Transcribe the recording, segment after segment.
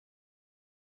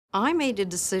I made a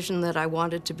decision that I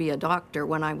wanted to be a doctor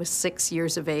when I was 6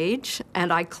 years of age,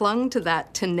 and I clung to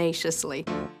that tenaciously.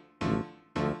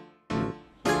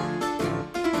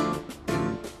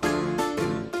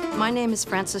 My name is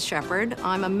Frances Shepherd.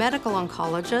 I'm a medical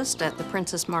oncologist at the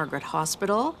Princess Margaret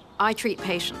Hospital. I treat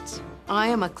patients. I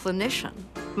am a clinician.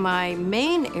 My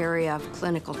main area of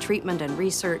clinical treatment and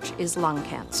research is lung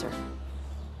cancer.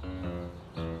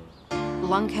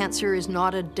 Lung cancer is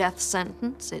not a death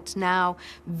sentence. It's now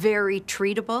very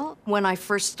treatable. When I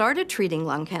first started treating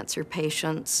lung cancer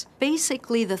patients,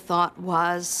 basically the thought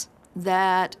was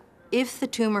that if the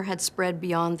tumor had spread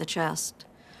beyond the chest,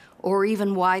 or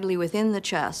even widely within the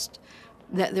chest,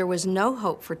 that there was no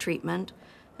hope for treatment,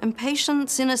 and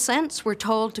patients, in a sense, were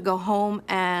told to go home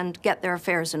and get their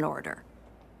affairs in order.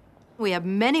 We have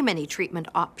many, many treatment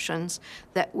options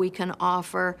that we can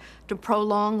offer to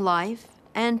prolong life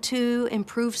and to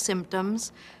improve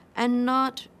symptoms and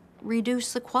not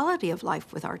reduce the quality of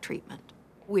life with our treatment.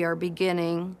 We are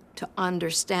beginning to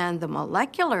understand the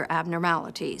molecular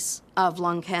abnormalities of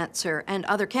lung cancer and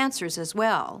other cancers as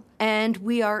well. And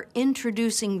we are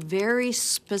introducing very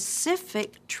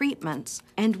specific treatments.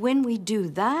 And when we do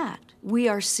that, we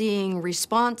are seeing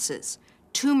responses,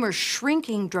 tumors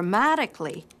shrinking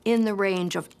dramatically in the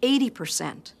range of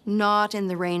 80%, not in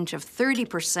the range of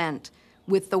 30%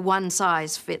 with the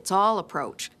one-size-fits-all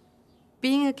approach.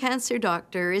 Being a cancer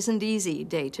doctor isn't easy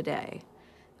day to day.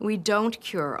 We don't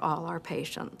cure all our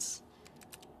patients.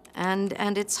 And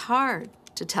it's hard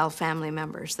to tell family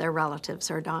members their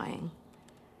relatives are dying.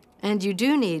 And you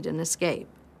do need an escape.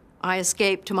 I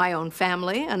escaped to my own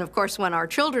family, and of course, when our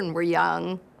children were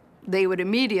young, they would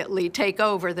immediately take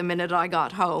over the minute I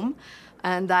got home,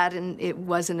 and it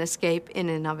was an escape in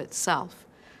and of itself.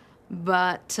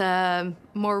 But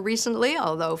more recently,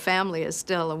 although family is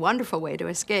still a wonderful way to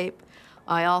escape,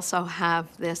 I also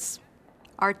have this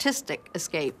artistic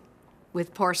escape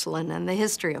with porcelain and the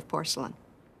history of porcelain.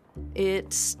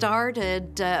 It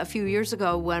started a few years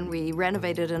ago when we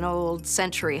renovated an old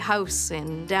century house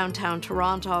in downtown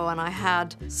Toronto, and I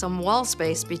had some wall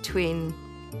space between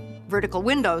vertical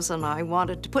windows, and I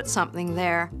wanted to put something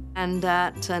there. And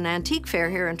at an antique fair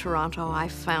here in Toronto, I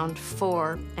found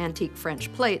 4 antique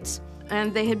French plates,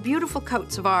 and they had beautiful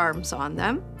coats of arms on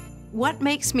them. What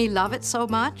makes me love it so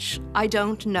much? I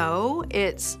don't know.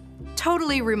 It's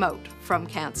totally remote from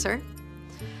cancer.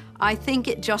 I think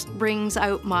it just brings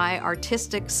out my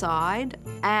artistic side,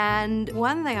 and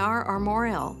when they are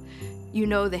armorial, you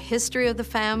know the history of the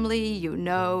family, you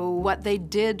know what they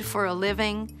did for a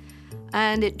living,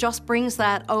 and it just brings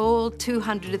that old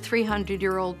 200 to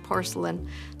 300-year-old porcelain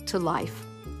to life.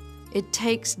 It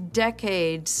takes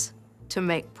decades to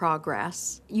make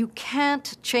progress. You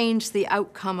can't change the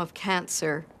outcome of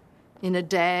cancer in a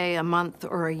day, a month,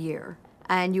 or a year,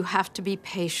 and you have to be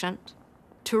patient.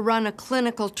 To run a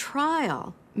clinical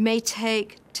trial may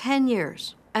take 10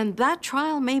 years, and that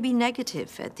trial may be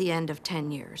negative at the end of 10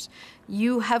 years.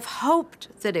 You have hoped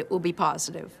that it will be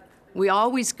positive. We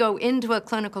always go into a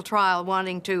clinical trial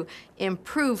wanting to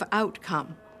improve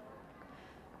outcome.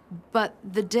 But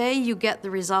the day you get the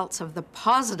results of the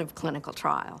positive clinical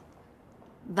trial,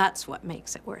 that's what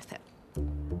makes it worth it.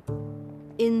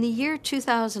 In the year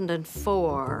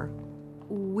 2004,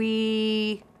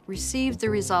 we received the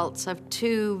results of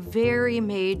 2 very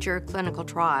major clinical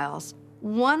trials.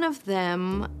 One of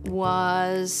them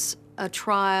was a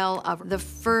trial of the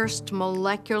first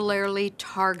molecularly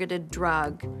targeted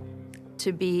drug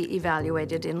to be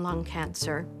evaluated in lung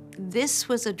cancer. This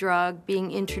was a drug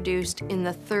being introduced in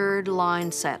the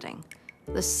 3rd-line setting,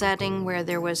 the setting where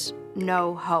there was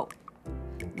no hope.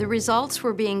 The results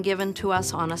were being given to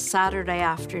us on a Saturday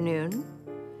afternoon.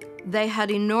 They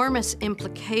had enormous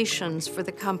implications for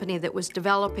the company that was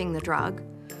developing the drug.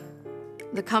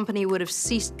 The company would have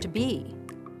ceased to be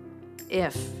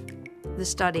if the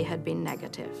study had been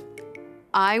negative.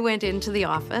 I went into the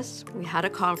office, we had a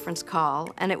conference call,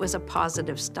 and it was a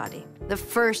positive study. The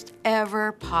first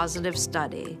ever positive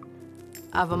study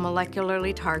of a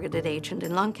molecularly targeted agent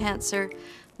in lung cancer,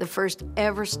 the first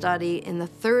ever study in the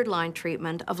 3rd-line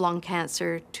treatment of lung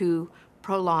cancer to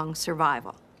prolong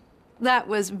survival. That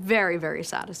was very, very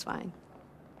satisfying.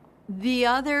 The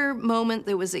other moment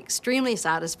that was extremely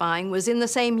satisfying was in the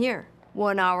same year,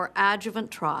 when our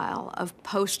adjuvant trial of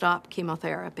post-op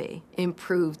chemotherapy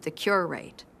improved the cure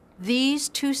rate. These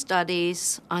 2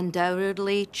 studies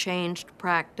undoubtedly changed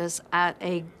practice at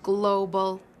a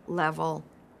global level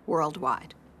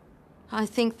worldwide. I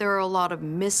think there are a lot of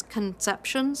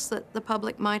misconceptions that the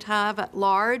public might have at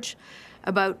large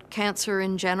about cancer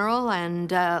in general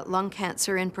and lung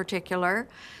cancer in particular.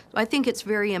 I think it's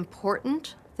very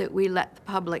important that we let the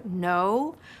public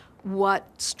know what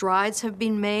strides have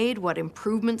been made, what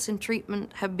improvements in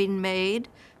treatment have been made.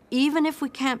 Even if we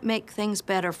can't make things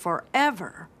better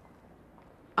forever,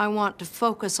 I want to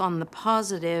focus on the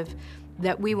positive,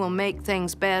 that we will make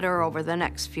things better over the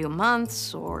next few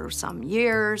months or some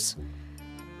years.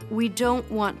 We don't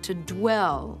want to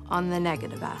dwell on the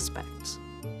negative aspects.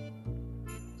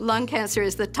 Lung cancer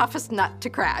is the toughest nut to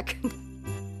crack.